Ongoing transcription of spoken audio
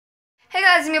Hey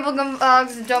guys, it's me, Bubblegum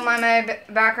VLOGZ. Don't mind my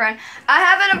background. I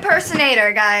have an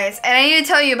impersonator, guys, and I need to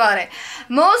tell you about it.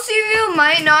 Most of you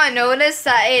might not notice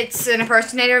that it's an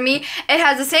impersonator of me. It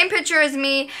has the same picture as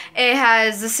me. It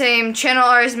has the same channel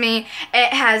as me.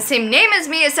 It has the same name as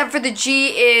me, except for the G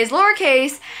is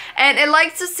lowercase. And it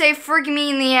likes to say "frig me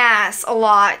in the ass" a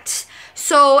lot.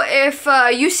 So if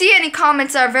you see any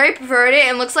comments that are very perverted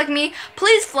and looks like me,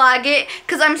 please flag it.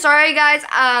 Because I'm sorry, guys.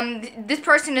 This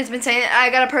person has been saying I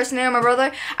got a impersonator of my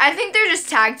brother. I think they're just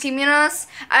tag teaming us.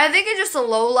 I think it's just a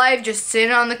lowlife just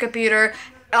sitting on the computer.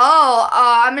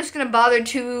 I'm just going to bother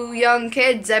two young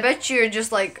kids. I bet you're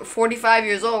just like 45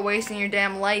 years old wasting your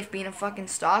damn life being a fucking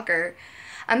stalker.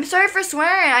 I'm sorry for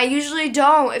swearing. I usually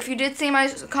don't. If you did see my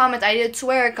comments, I did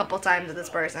swear a couple times at this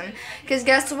person. Because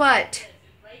guess what?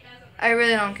 I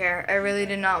really don't care. I really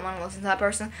did not want to listen to that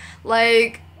person.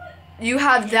 Like, you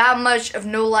have that much of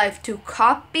no life to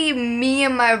copy me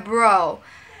and my bro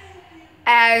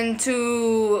and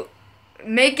to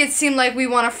make it seem like we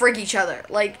want to freak each other.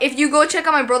 Like, if you go check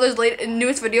out my brother's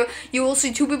newest video, you will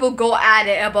see two people go at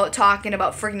it about talking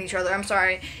about freaking each other. I'm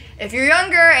sorry. If you're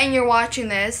younger and you're watching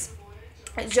this,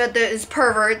 it's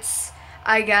perverts,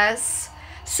 I guess.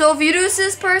 So if you do see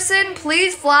this person,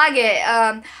 please flag it.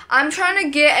 I'm trying to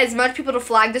get as much people to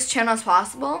flag this channel as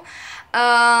possible.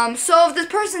 So if this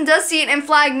person does see it and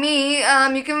flag me,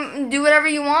 you can do whatever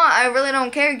you want. I really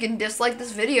don't care. You can dislike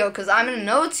this video because I'm gonna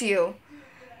know it's you.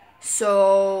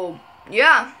 So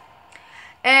yeah.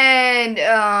 And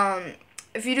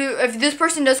if this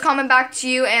person does comment back to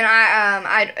you, and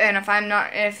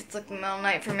if it's like the middle of the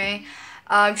night for me,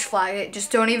 just flag it. Just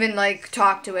don't even like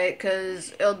talk to it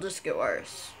because it'll just get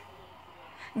worse.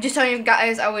 I'm just telling you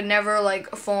guys, I would never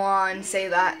like full on say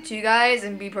that to you guys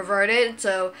and be perverted.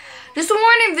 So just a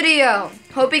warning video.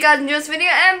 Hope you guys enjoy this video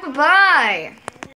and bye bye.